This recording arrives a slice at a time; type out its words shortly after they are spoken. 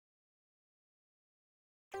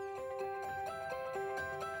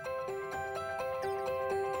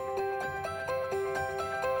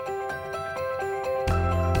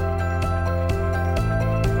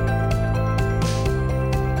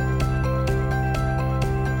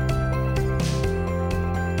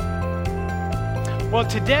Well,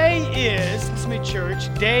 today is, listen to me,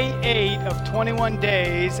 church, day 8 of 21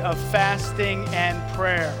 days of fasting and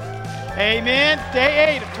prayer. Amen.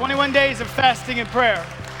 Day 8 of 21 days of fasting and prayer.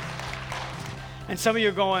 And some of you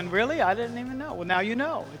are going, really? I didn't even know. Well, now you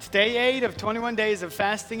know. It's day 8 of 21 days of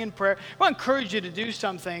fasting and prayer. I want to encourage you to do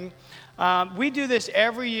something. We do this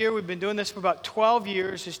every year. We've been doing this for about 12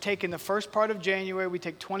 years. Just taking the first part of January, we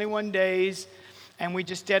take 21 days, and we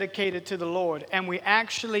just dedicate it to the Lord. And we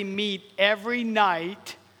actually meet every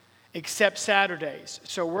night except Saturdays.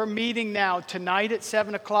 So we're meeting now tonight at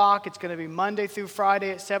 7 o'clock. It's going to be Monday through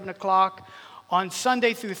Friday at 7 o'clock. On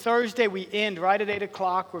Sunday through Thursday, we end right at 8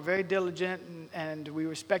 o'clock. We're very diligent, and we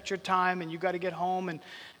respect your time, and you got to get home,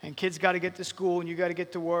 and kids got to get to school, and you got to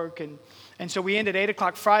get to work. And so we end at 8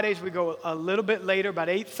 o'clock. Fridays, we go a little bit later, about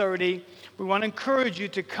 8:30. We want to encourage you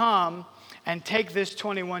to come and take this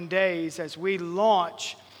 21 days as we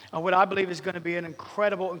launch what I believe is going to be an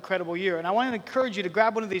incredible, incredible year. And I want to encourage you to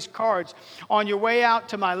grab one of these cards. On your way out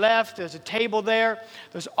to my left, there's a table there.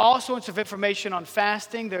 There's all sorts of information on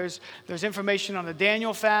fasting. There's information on the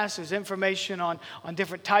Daniel fast. There's information on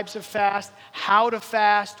different types of fast, how to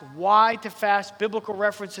fast, why to fast, biblical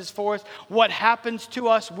references for us, what happens to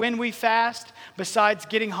us when we fast besides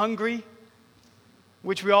getting hungry,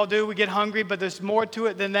 which we all do. We get hungry, but there's more to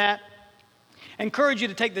it than that. I encourage you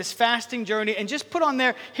to take this fasting journey and just put on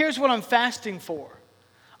there, here's what I'm fasting for.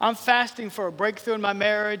 I'm fasting for a breakthrough in my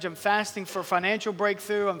marriage. I'm fasting for financial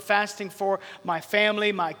breakthrough. I'm fasting for my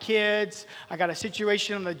family, my kids. I got a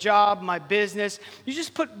situation on the job, my business. You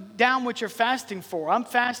just put down what you're fasting for. I'm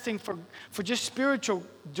fasting for just spiritual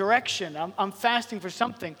direction. I'm fasting for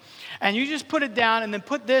something. And you just put it down and then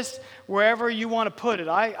put this wherever you want to put it.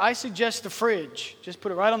 I suggest the fridge. Just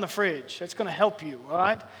put it right on the fridge. That's going to help you, all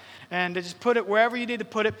right? And just put it wherever you need to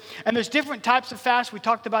put it. And there's different types of fasts. We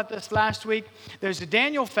talked about this last week. There's the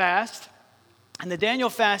Daniel fast. And the Daniel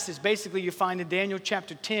fast is basically, you find in Daniel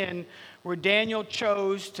chapter 10, where Daniel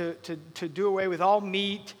chose to do away with all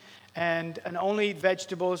meat and only eat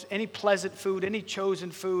vegetables, any pleasant food, any chosen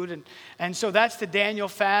food. And so that's the Daniel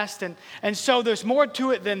fast. And so there's more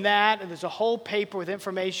to it than that. And there's a whole paper with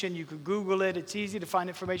information. You could Google it. It's easy to find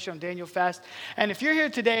information on Daniel fast. And if you're here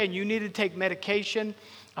today and you need to take medication,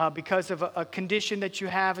 because of a condition that you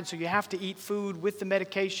have, and so you have to eat food with the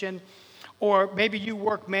medication, or maybe you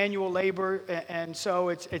work manual labor, and so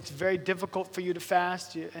it's very difficult for you to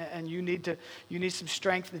fast, and you need some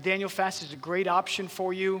strength. The Daniel fast is a great option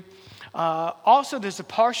for you. Also, there's a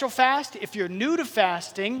partial fast. If you're new to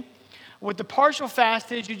fasting, what the partial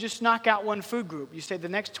fast is, you just knock out one food group. You say, the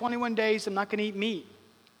next 21 days, I'm not going to eat meat.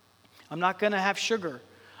 I'm not going to have sugar.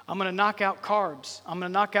 I'm going to knock out carbs. I'm going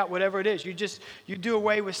to knock out whatever it is. You do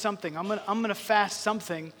away with something. I'm going to fast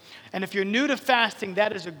something. And if you're new to fasting,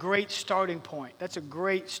 that is a great starting point. That's a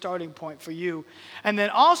great starting point for you. And then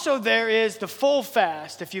also there is the full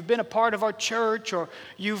fast. If you've been a part of our church or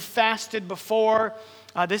you've fasted before,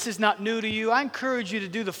 this is not new to you. I encourage you to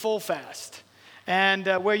do the full fast. And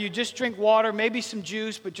where you just drink water, maybe some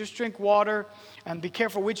juice, but just drink water. And be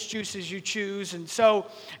careful which juices you choose. And so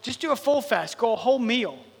just do a full fast. Go a whole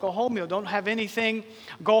meal. Go a whole meal. Don't have anything.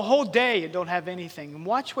 Go a whole day and don't have anything. And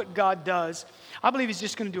watch what God does. I believe He's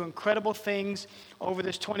just going to do incredible things over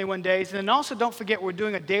this 21 days. And then also don't forget, we're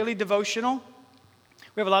doing a daily devotional.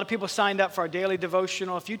 We have a lot of people signed up for our daily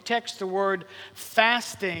devotional. If you text the word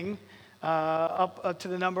fasting up to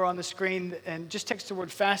the number on the screen and just text the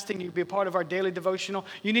word fasting, you'll be a part of our daily devotional.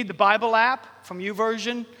 You need the Bible app from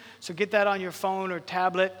YouVersion. So get that on your phone or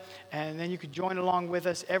tablet, and then you can join along with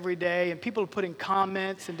us every day. And people are putting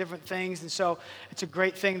comments and different things, and so it's a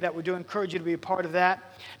great thing that we do encourage you to be a part of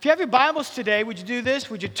that. If you have your Bibles today, would you do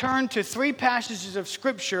this? Would you turn to 3 passages of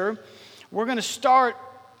Scripture? We're going to start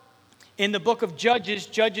in the book of Judges,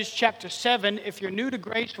 Judges chapter 7. If you're new to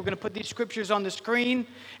Grace, we're going to put these scriptures on the screen.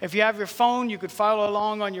 If you have your phone, you could follow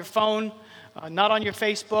along on your phone, not on your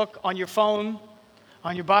Facebook, on your phone,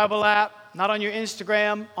 on your Bible app. Not on your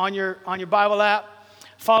Instagram, on your Bible app.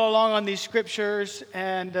 Follow along on these scriptures.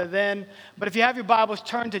 But if you have your Bibles,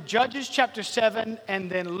 turn to Judges chapter 7 and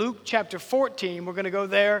then Luke chapter 14. We're going to go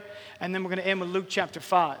there, and then we're going to end with Luke chapter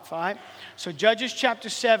 5. All right? So Judges chapter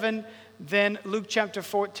 7, then Luke chapter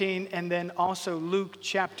 14, and then also Luke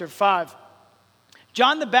chapter 5.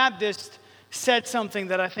 John the Baptist said something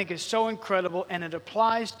that I think is so incredible, and it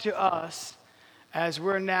applies to us as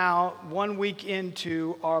we're now 1 week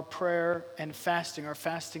into our prayer and fasting, our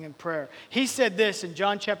fasting and prayer. He said this in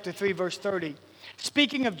John chapter 3, verse 30.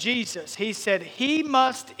 Speaking of Jesus, he said, He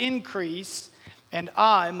must increase and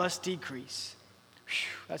I must decrease.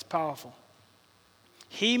 Whew, that's powerful.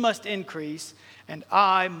 He must increase and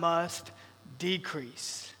I must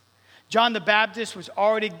decrease. John the Baptist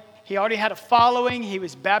he already had a following. He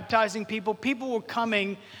was baptizing people. People were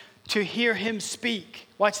coming to hear him speak.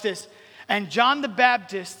 Watch this. And John the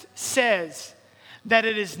Baptist says that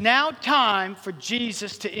it is now time for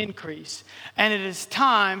Jesus to increase, and it is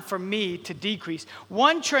time for me to decrease.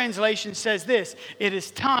 One translation says this: it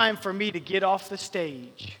is time for me to get off the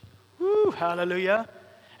stage. Woo, hallelujah.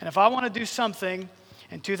 And if I want to do something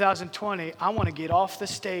in 2020, I want to get off the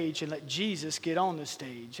stage and let Jesus get on the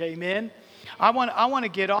stage. Amen. I want to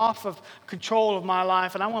get off of control of my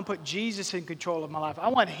life, and I want to put Jesus in control of my life. I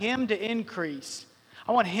want him to increase.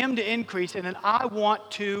 I want him to increase, and then I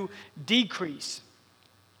want to decrease.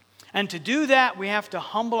 And to do that, we have to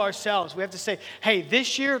humble ourselves. We have to say, hey,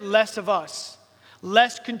 this year, less of us.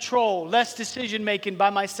 Less control, less decision making by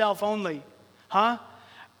myself only.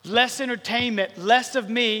 Less entertainment, less of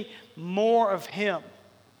me, more of him.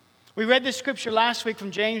 We read this scripture last week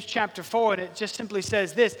from James chapter 4, and it just simply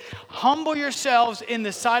says this: humble yourselves in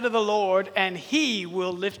the sight of the Lord, and he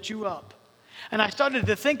will lift you up. And I started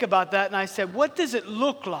to think about that, and I said, what does it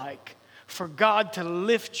look like for God to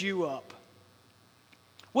lift you up?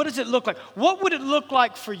 What does it look like? What would it look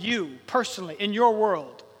like for you personally in your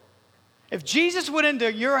world? If Jesus went into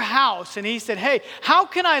your house and he said, hey, how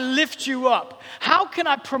can I lift you up? How can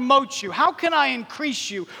I promote you? How can I increase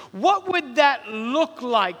you? What would that look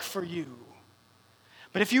like for you?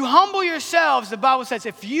 But if you humble yourselves, the Bible says,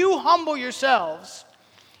 if you humble yourselves,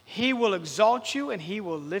 he will exalt you and he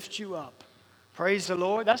will lift you up. Praise the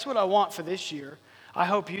Lord. That's what I want for this year. I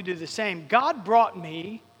hope you do the same. God brought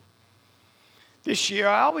me this year.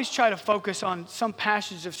 I always try to focus on some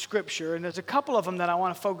passage of Scripture, and there's a couple of them that I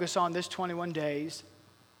want to focus on this 21 days.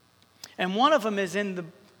 And one of them is in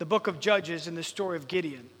the book of Judges, in the story of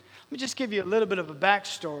Gideon. Let me just give you a little bit of a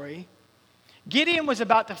backstory. Gideon was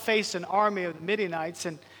about to face an army of the Midianites,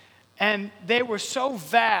 and they were so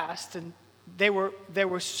vast, and they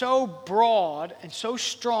were so broad and so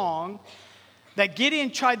strong that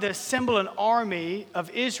Gideon tried to assemble an army of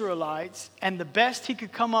Israelites, and the best he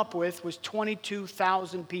could come up with was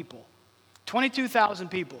 22,000 people. 22,000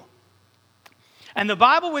 people. And the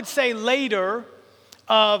Bible would say later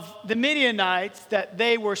of the Midianites that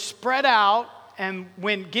they were spread out, and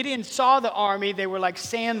when Gideon saw the army, they were like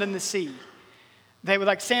sand in the sea. They were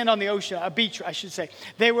like sand on the ocean, a beach, I should say.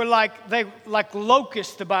 They were like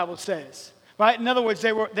locusts, the Bible says. Right? In other words,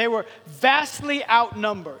 they were vastly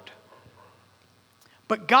outnumbered.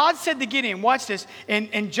 But God said to Gideon, watch this,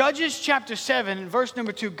 in Judges chapter 7, in verse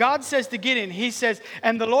number 2, God says to Gideon, he says,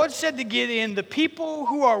 and the Lord said to Gideon, the people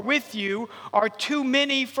who are with you are too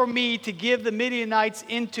many for me to give the Midianites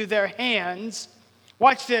into their hands.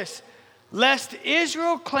 Watch this. Lest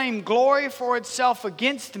Israel claim glory for itself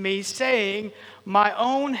against me, saying, my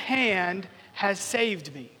own hand has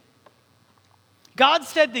saved me. God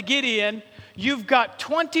said to Gideon, you've got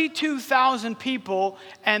 22,000 people,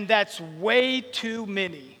 and that's way too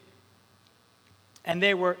many. And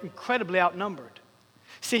they were incredibly outnumbered.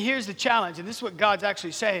 See, here's the challenge, and this is what God's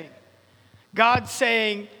actually saying. God's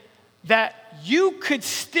saying that you could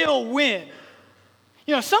still win.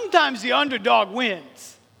 You know, sometimes the underdog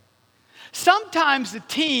wins. Sometimes the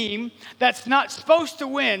team that's not supposed to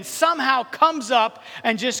win somehow comes up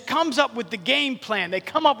and just comes up with the game plan. They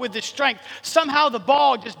come up with the strength. Somehow the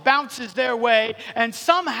ball just bounces their way, and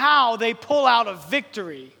somehow they pull out a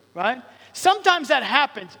victory, right? Sometimes that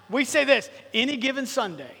happens. We say this, any given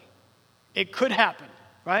Sunday, it could happen,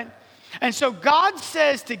 right? And so God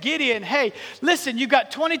says to Gideon, hey, listen, you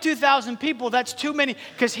got 22,000 people. That's too many.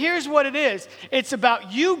 Because here's what it is. It's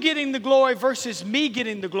about you getting the glory versus me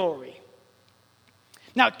getting the glory.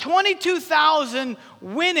 Now, 22,000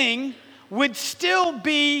 winning would still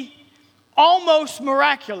be almost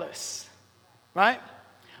miraculous, right?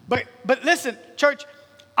 But listen, church,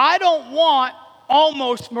 I don't want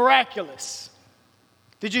almost miraculous.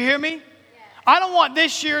 Did you hear me? Yeah. I don't want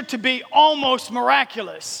this year to be almost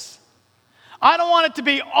miraculous. I don't want it to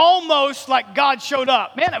be almost like God showed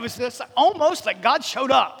up. Man, it was just almost like God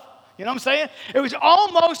showed up. You know what I'm saying? It was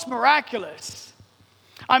almost miraculous.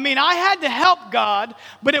 I mean, I had to help God,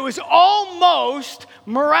 but it was almost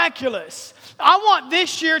miraculous. I want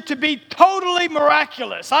this year to be totally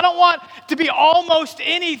miraculous. I don't want it to be almost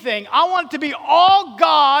anything. I want it to be all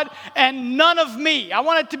God and none of me. I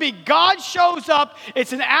want it to be God shows up.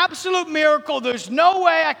 It's an absolute miracle. There's no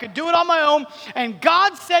way I could do it on my own. And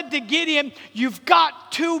God said to Gideon, you've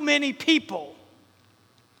got too many people.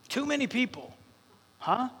 Too many people.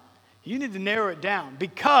 Huh? You need to narrow it down,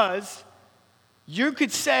 because you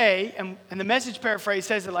could say, and the Message paraphrase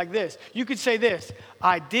says it like this. You could say this,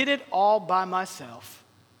 I did it all by myself.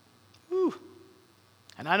 Whew.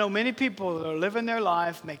 And I know many people that are living their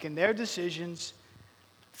life, making their decisions,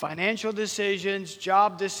 financial decisions,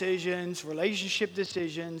 job decisions, relationship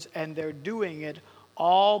decisions, and they're doing it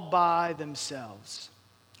all by themselves.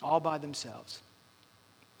 All by themselves.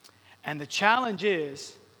 And the challenge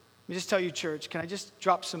is, let me just tell you, church, can I just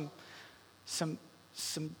drop some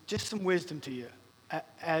wisdom to you?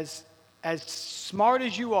 As smart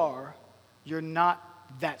as you are, you're not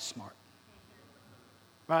that smart.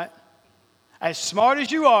 Right? As smart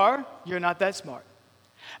as you are, you're not that smart.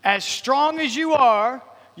 As strong as you are,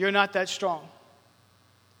 you're not that strong.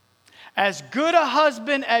 As good a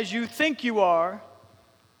husband as you think you are,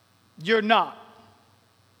 you're not.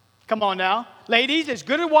 Come on now. Ladies, as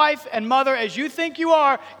good a wife and mother as you think you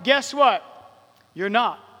are, guess what? You're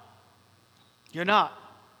not. You're not.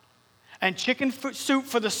 And chicken soup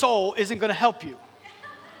for the soul isn't going to help you.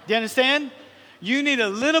 Do you understand? You need a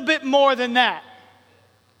little bit more than that.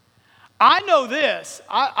 I know this.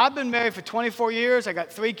 I've been married for 24 years. I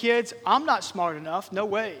got 3 kids. I'm not smart enough. No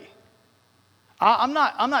way. I'm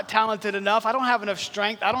not talented enough. I don't have enough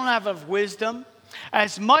strength. I don't have enough wisdom.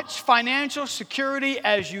 As much financial security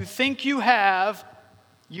as you think you have,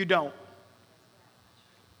 you don't.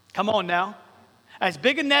 Come on now. As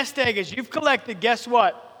big a nest egg as you've collected, guess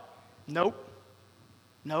what? Nope.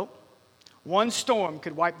 One storm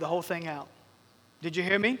could wipe the whole thing out. Did you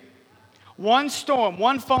hear me? One storm,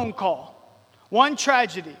 one phone call, one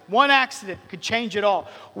tragedy, one accident could change it all.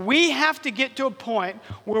 We have to get to a point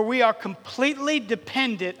where we are completely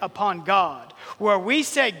dependent upon God, where we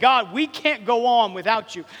say, God, we can't go on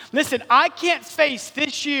without you. Listen, I can't face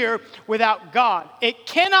this year without God. It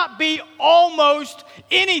cannot be almost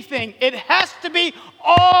anything. It has to be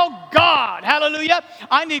all God. Hallelujah.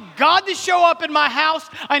 I need God to show up in my house.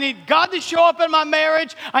 I need God to show up in my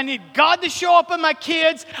marriage. I need God to show up in my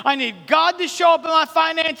kids. I need God to show up in my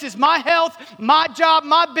finances, my health, my job,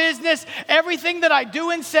 my business, everything that I do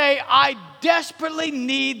and say. I desperately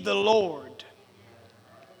need the Lord.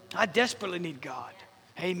 I desperately need God.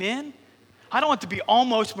 Amen. I don't want it to be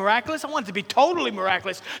almost miraculous. I want it to be totally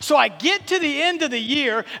miraculous. So I get to the end of the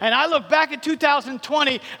year and I look back at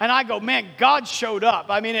 2020 and I go, man, God showed up.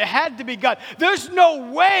 I mean, it had to be God. There's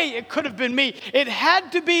no way it could have been me. It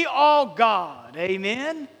had to be all God.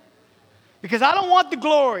 Amen. Because I don't want the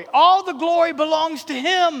glory. All the glory belongs to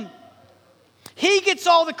Him. He gets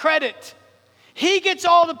all the credit. He gets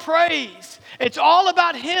all the praise. It's all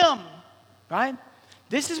about Him. Right?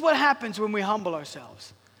 This is what happens when we humble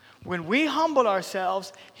ourselves. When we humble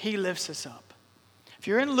ourselves, He lifts us up. If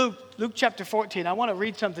you're in Luke chapter 14, I want to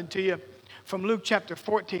read something to you from Luke chapter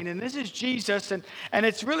 14. And this is Jesus, and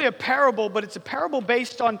it's really a parable, but it's a parable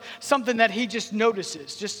based on something that He just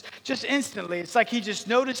notices, just instantly. It's like He just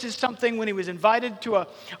notices something when He was invited to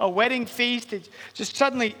a wedding feast. It just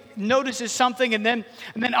suddenly notices something, and then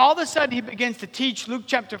all of a sudden He begins to teach. Luke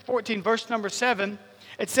chapter 14, verse number 7,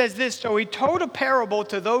 it says this, so He told a parable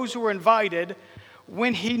to those who were invited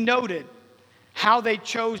when He noted how they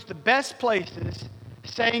chose the best places,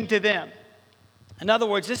 saying to them, in other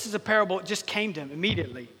words, this is a parable, it just came to Him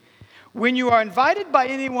immediately. When you are invited by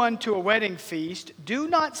anyone to a wedding feast, do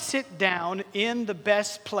not sit down in the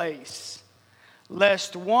best place,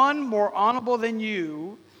 lest one more honorable than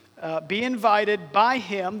you be invited by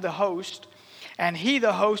him, the host, and he,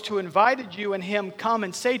 the host who invited you, and him come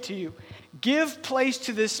and say to you, give place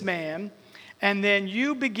to this man, and then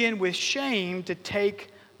you begin with shame to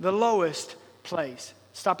take the lowest place.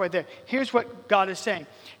 Stop right there. Here's what God is saying.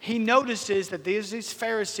 He notices that there's these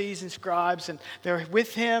Pharisees and scribes, and they're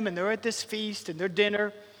with Him, and they're at this feast, and their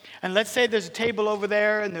dinner. And let's say there's a table over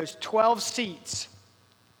there, and there's 12 seats.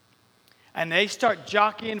 And they start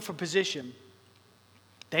jockeying for position.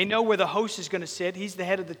 They know where the host is going to sit. He's the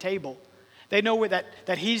head of the table. They know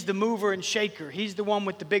that he's the mover and shaker. He's the one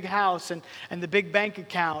with the big house and the big bank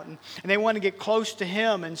account. And they want to get close to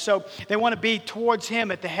him. And so they want to be towards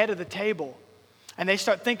him at the head of the table. And they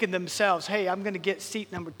start thinking to themselves, hey, I'm going to get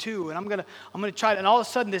seat number 2. And I'm going to try it. And all of a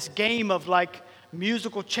sudden this game of like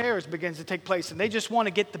musical chairs begins to take place. And they just want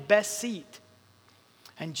to get the best seat.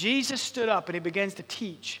 And Jesus stood up and He begins to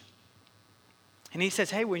teach. And He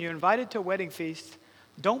says, hey, when you're invited to a wedding feast,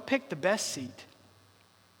 don't pick the best seat.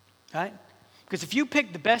 Right? Because if you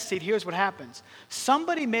pick the best seat, here's what happens.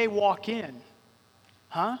 Somebody may walk in,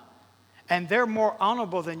 and they're more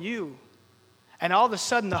honorable than you. And all of a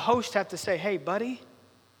sudden the host have to say, hey, buddy,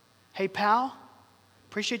 hey, pal,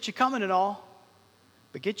 appreciate you coming and all,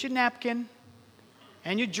 but get your napkin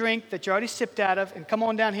and your drink that you already sipped out of and come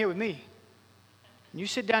on down here with me. And you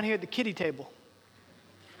sit down here at the kiddie table.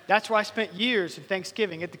 That's where I spent years in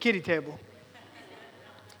Thanksgiving, at the kiddie table.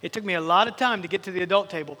 It took me a lot of time to get to the adult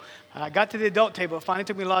table. I got to the adult table. It finally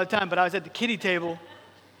took me a lot of time, but I was at the kiddie table,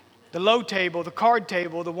 the low table, the card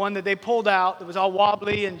table, the one that they pulled out that was all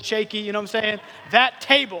wobbly and shaky, you know what I'm saying? That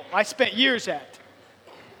table I spent years at.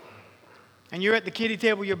 And you're at the kiddie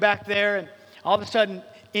table, you're back there, and all of a sudden,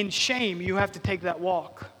 in shame, you have to take that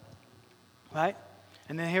walk, right?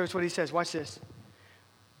 And then here's what he says. Watch this.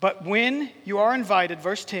 But when you are invited,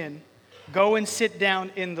 verse 10, go and sit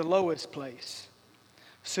down in the lowest place,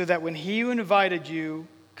 so that when he who invited you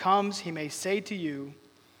comes, he may say to you,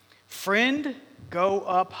 friend, go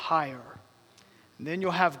up higher. And then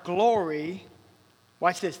you'll have glory.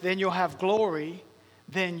 Watch this. Then you'll have glory.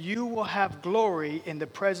 Then you will have glory in the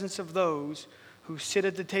presence of those who sit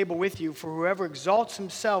at the table with you. For whoever exalts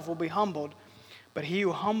himself will be humbled, but he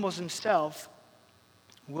who humbles himself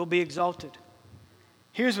will be exalted.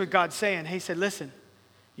 Here's what God's saying. He said, listen,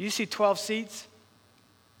 you see 12 seats?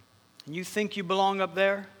 And you think you belong up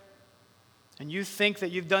there, and you think that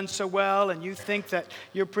you've done so well, and you think that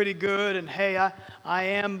you're pretty good, and hey, I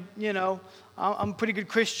am, I'm a pretty good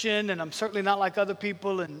Christian, and I'm certainly not like other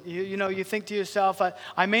people, and you think to yourself,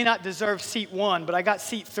 I may not deserve seat 1, but I got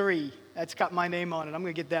seat 3. That's got my name on it. I'm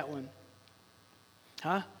going to get that one.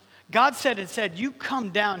 Huh? God said, you come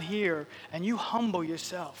down here, and you humble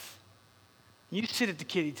yourself. You sit at the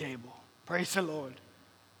kiddie table. Praise the Lord.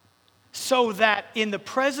 So that in the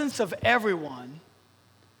presence of everyone,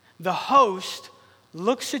 the host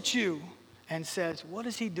looks at you and says, what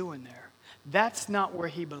is he doing there? That's not where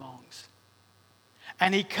he belongs.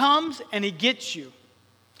 And he comes and he gets you.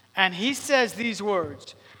 And he says these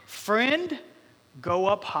words, friend, go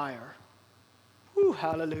up higher. Whew,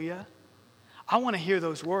 hallelujah. I want to hear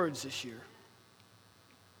those words this year.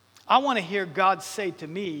 I want to hear God say to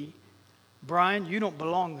me, Brian, you don't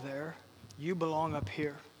belong there. You belong up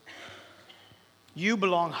here. You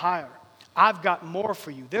belong higher. I've got more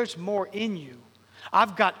for you. There's more in you.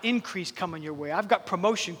 I've got increase coming your way. I've got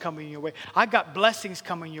promotion coming your way. I've got blessings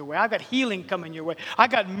coming your way. I've got healing coming your way.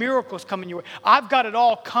 I've got miracles coming your way. I've got it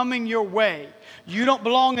all coming your way. You don't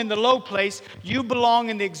belong in the low place. You belong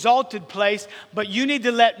in the exalted place, but you need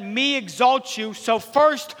to let me exalt you. So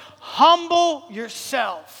first, humble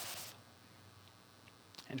yourself.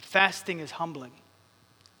 And fasting is humbling.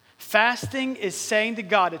 Fasting is saying to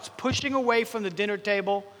God, it's pushing away from the dinner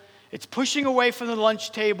table, it's pushing away from the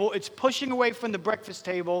lunch table, it's pushing away from the breakfast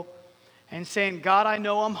table, and saying, God, I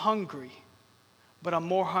know I'm hungry, but I'm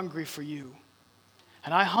more hungry for you.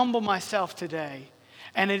 And I humble myself today,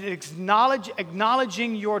 and it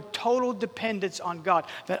acknowledging your total dependence on God,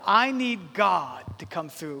 that I need God to come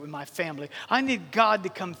through in my family. I need God to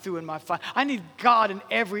come through in my family. I need God in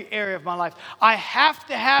every area of my life. I have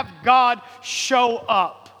to have God show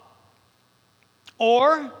up.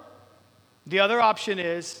 Or the other option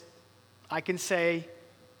is I can say,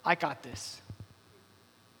 I got this.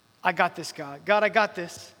 I got this, God. God, I got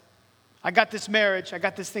this. I got this marriage. I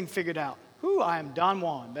got this thing figured out. I am Don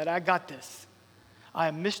Juan, but I got this. I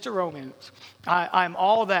am Mr. Romance. I'm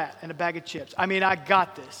all that in a bag of chips. I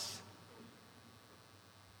got this.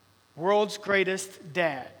 World's greatest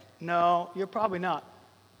dad. No, you're probably not.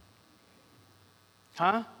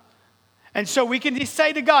 Huh? And so we can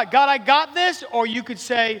say to God, God, I got this, or you could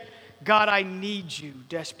say, God, I need you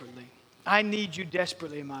desperately. I need you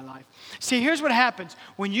desperately in my life. See, here's what happens.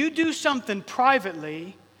 When you do something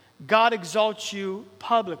privately, God exalts you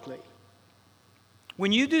publicly.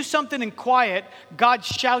 When you do something in quiet, God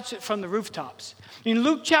shouts it from the rooftops. In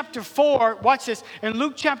Luke chapter 4, watch this. In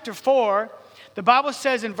Luke chapter 4, the Bible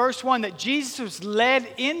says in verse 1 that Jesus was led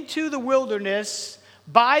into the wilderness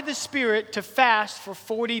by the Spirit to fast for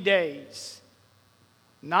 40 days.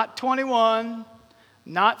 Not 21,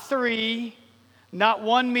 not 3, not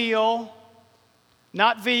one meal,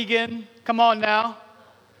 not vegan, come on now,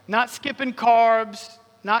 not skipping carbs,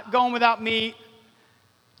 not going without meat.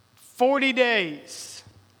 40 days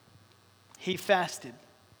he fasted.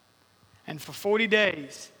 And for 40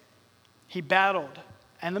 days he battled.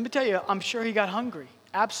 And let me tell you, I'm sure he got hungry.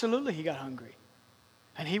 Absolutely he got hungry.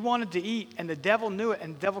 And he wanted to eat, and the devil knew it,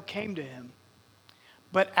 and the devil came to him.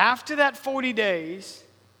 But after that 40 days,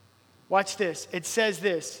 watch this. It says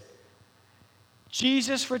this.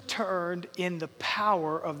 Jesus returned in the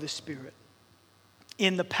power of the Spirit.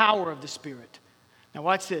 In the power of the Spirit. Now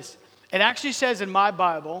watch this. It actually says in my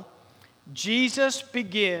Bible, Jesus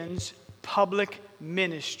begins public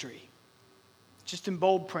ministry. Just in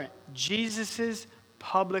bold print. Jesus'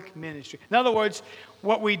 public ministry. In other words,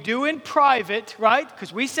 what we do in private, right?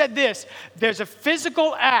 Because we said this, there's a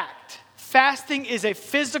physical act. Fasting is a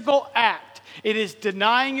physical act. It is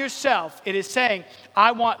denying yourself. It is saying,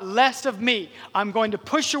 I want less of me. I'm going to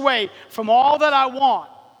push away from all that I want.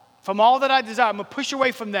 from all that I desire. I'm going to push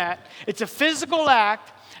away from that. It's a physical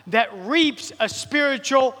act that reaps a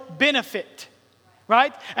spiritual benefit,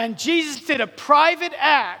 right? And Jesus did a private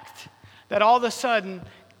act that all of a sudden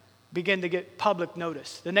began to get public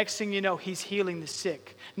notice. The next thing you know, he's healing the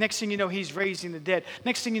sick. Next thing you know, he's raising the dead.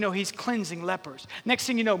 Next thing you know, he's cleansing lepers. Next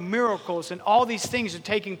thing you know, miracles and all these things are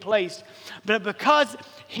taking place. But because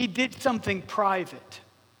he did something private,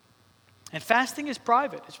 and fasting is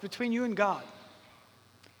private. It's between you and God.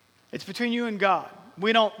 It's between you and God.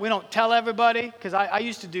 We don't tell everybody, because I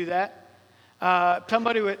used to do that.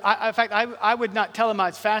 Somebody would, in fact, I would not tell them I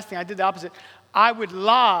was fasting. I did the opposite. I would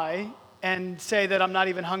lie and say that I'm not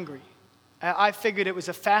even hungry. I figured it was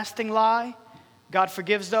a fasting lie. God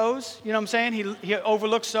forgives those. You know what I'm saying? He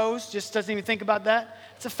overlooks those, just doesn't even think about that.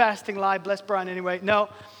 It's a fasting lie. Bless Brian anyway. No,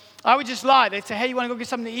 I would just lie. They'd say, hey, you want to go get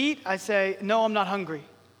something to eat? I'd say, no, I'm not hungry.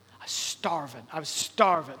 I was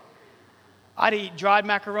starving. I'd eat dried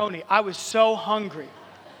macaroni. I was so hungry.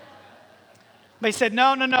 They said,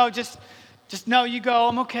 no, just no, you go.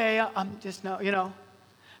 I'm okay. I'm just no, you know.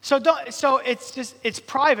 So it's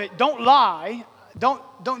private. Don't lie.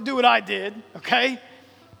 Don't do what I did, okay?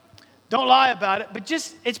 Don't lie about it. But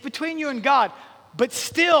just, it's between you and God. But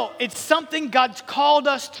still, it's something God's called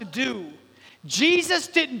us to do. Jesus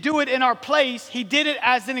didn't do it in our place. He did it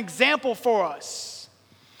as an example for us.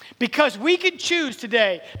 Because we can choose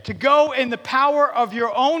today to go in the power of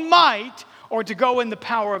your own might or to go in the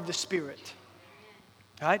power of the Spirit.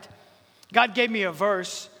 Right? God gave me a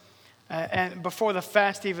verse and before the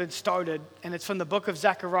fast even started, and it's from the book of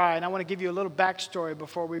Zechariah, and I want to give you a little backstory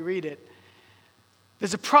before we read it.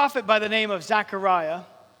 There's a prophet by the name of Zechariah,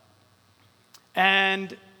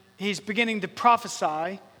 and he's beginning to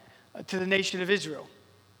prophesy to the nation of Israel.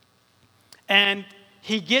 And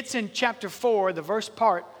he gets in chapter 4, the first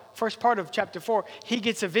part of chapter 4, he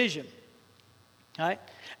gets a vision. Right?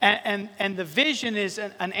 And the vision is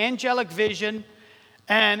an angelic vision,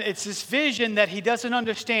 and it's this vision that he doesn't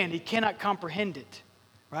understand. He cannot comprehend it.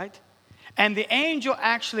 Right? And the angel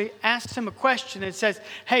actually asks him a question and says,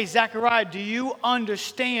 hey, Zechariah, do you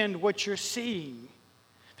understand what you're seeing?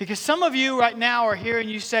 Because some of you right now are here and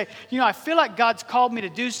you say, I feel like God's called me to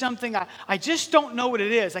do something. I just don't know what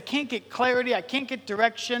it is. I can't get clarity. I can't get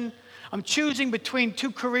direction. I'm choosing between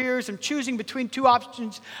two careers. I'm choosing between two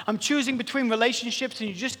options. I'm choosing between relationships, and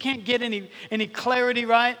you just can't get any clarity,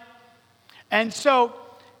 right? And so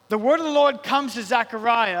the word of the Lord comes to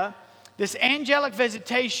Zechariah, this angelic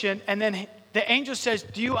visitation, and then the angel says,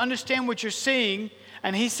 do you understand what you're seeing?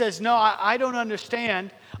 And he says, no, I don't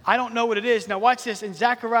understand. I don't know what it is. Now watch this. In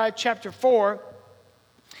Zechariah chapter 4,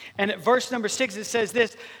 and at verse number 6, it says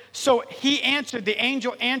this. So he answered, the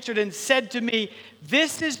angel answered and said to me,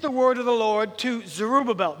 this is the word of the Lord to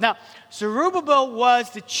Zerubbabel. Now, Zerubbabel was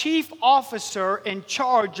the chief officer in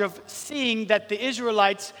charge of seeing that the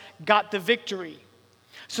Israelites got the victory.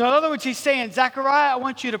 So in other words, he's saying, Zechariah, I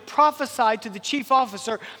want you to prophesy to the chief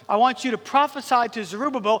officer. I want you to prophesy to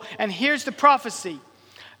Zerubbabel. And here's the prophecy.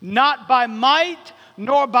 Not by might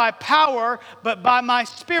nor by power, but by my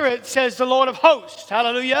spirit, says the Lord of hosts.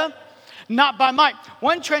 Hallelujah. Not by might.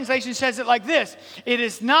 One translation says it like this. It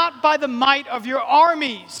is not by the might of your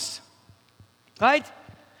armies. Right?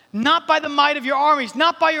 Not by the might of your armies,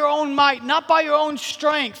 not by your own might, not by your own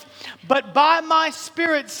strength, but by my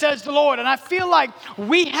spirit, says the Lord. And I feel like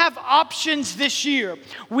we have options this year.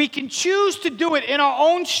 We can choose to do it in our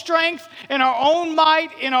own strength, in our own might,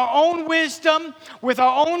 in our own wisdom, with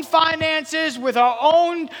our own finances, with our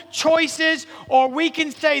own choices, or we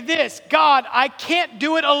can say this, God, I can't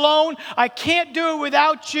do it alone. I can't do it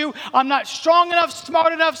without you. I'm not strong enough,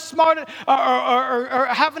 smart enough, or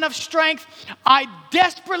have enough strength. I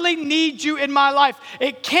desperately need you in my life.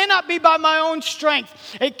 It cannot be by my own strength.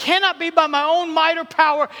 It cannot be by my own might or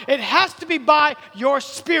power. It has to be by your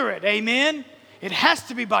spirit. Amen? It has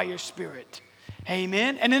to be by your spirit.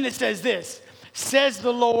 Amen? And then it says this, says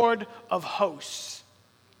the Lord of hosts.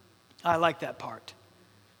 I like that part.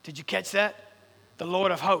 Did you catch that? The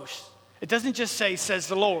Lord of hosts. It doesn't just say, says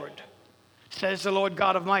the Lord. Says the Lord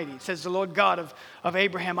God of mighty. It says the Lord God of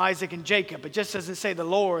Abraham, Isaac, and Jacob. It just doesn't say the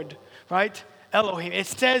Lord, right? Elohim. It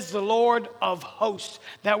says the Lord of hosts.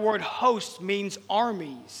 That word host means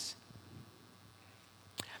armies.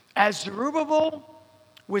 As Zerubbabel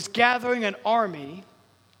was gathering an army,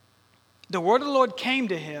 the word of the Lord came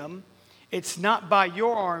to him. It's not by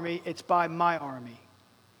your army, it's by my army.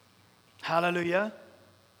 Hallelujah.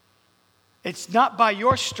 It's not by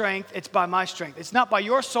your strength, it's by my strength. It's not by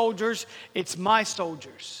your soldiers, it's my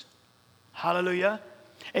soldiers. Hallelujah.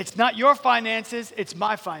 It's not your finances, it's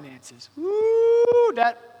my finances. Woo,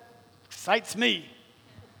 that excites me.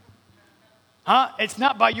 It's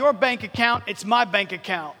not by your bank account, it's my bank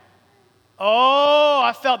account. Oh,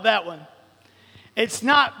 I felt that one. It's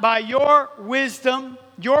not by your wisdom,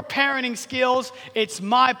 your parenting skills, it's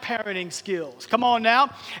my parenting skills. Come on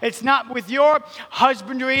now. It's not with your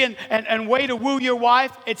husbandry and way to woo your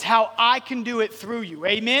wife, it's how I can do it through you.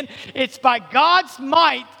 Amen? It's by God's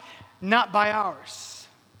might, not by ours.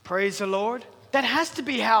 Praise the Lord. That has to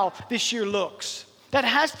be how this year looks. That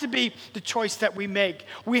has to be the choice that we make.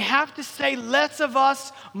 We have to say less of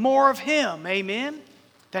us, more of Him. Amen?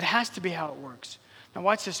 That has to be how it works. Now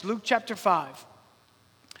watch this, Luke chapter 5.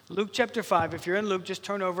 Luke chapter 5. If you're in Luke, just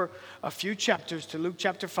turn over a few chapters to Luke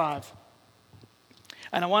chapter 5.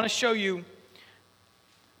 And I want to show you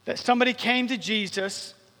that somebody came to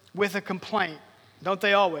Jesus with a complaint. Don't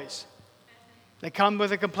they always? They come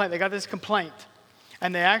with a complaint. They got this complaint.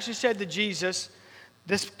 And they actually said to Jesus,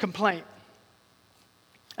 this complaint.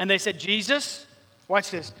 And they said, Jesus,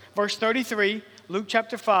 watch this. Verse 33, Luke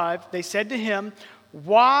chapter 5. They said to him,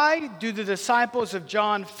 why do the disciples of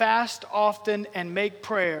John fast often and make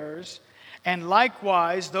prayers, and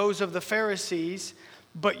likewise those of the Pharisees,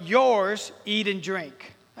 but yours eat and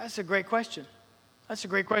drink? That's a great question. That's a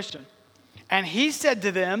great question. And he said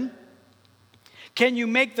to them, can you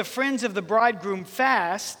make the friends of the bridegroom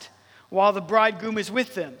fast while the bridegroom is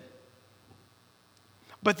with them?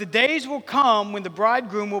 But the days will come when the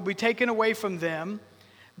bridegroom will be taken away from them.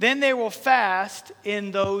 Then they will fast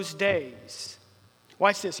in those days.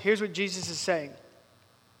 Watch this. Here's what Jesus is saying.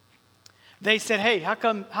 They said, hey, how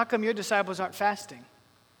come your disciples aren't fasting?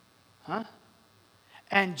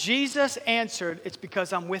 And Jesus answered, it's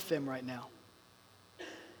because I'm with them right now.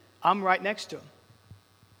 I'm right next to them.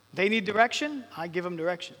 They need direction, I give them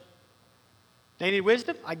direction. They need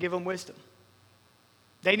wisdom, I give them wisdom.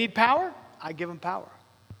 They need power, I give them power.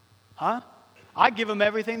 I give them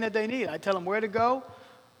everything that they need. I tell them where to go,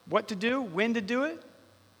 what to do, when to do it.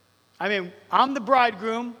 I mean, I'm the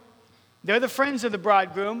bridegroom. They're the friends of the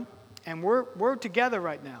bridegroom. And we're together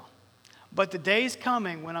right now. But the day's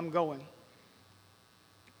coming when I'm going.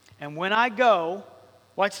 And when I go,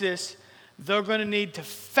 watch this, they're going to need to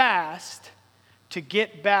fast to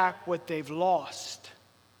get back what they've lost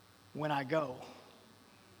when I go.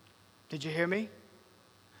 Did you hear me?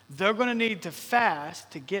 They're going to need to fast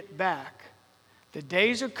to get back. The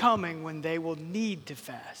days are coming when they will need to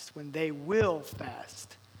fast, when they will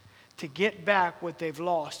fast to get back what they've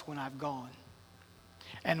lost when I've gone.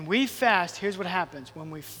 And we fast, here's what happens. When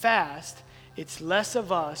we fast, it's less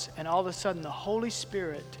of us, and all of a sudden the Holy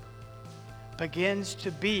Spirit begins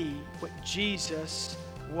to be what Jesus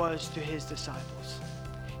was to his disciples.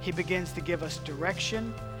 He begins to give us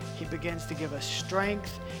direction. He begins to give us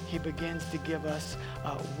strength. He begins to give us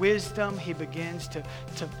wisdom. He begins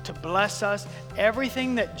to bless us.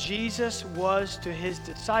 Everything that Jesus was to his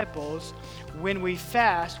disciples, when we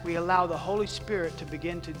fast, we allow the Holy Spirit to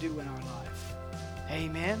begin to do in our life.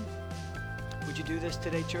 Amen. Would you do this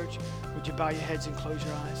today, church? Would you bow your heads and close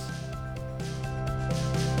your eyes?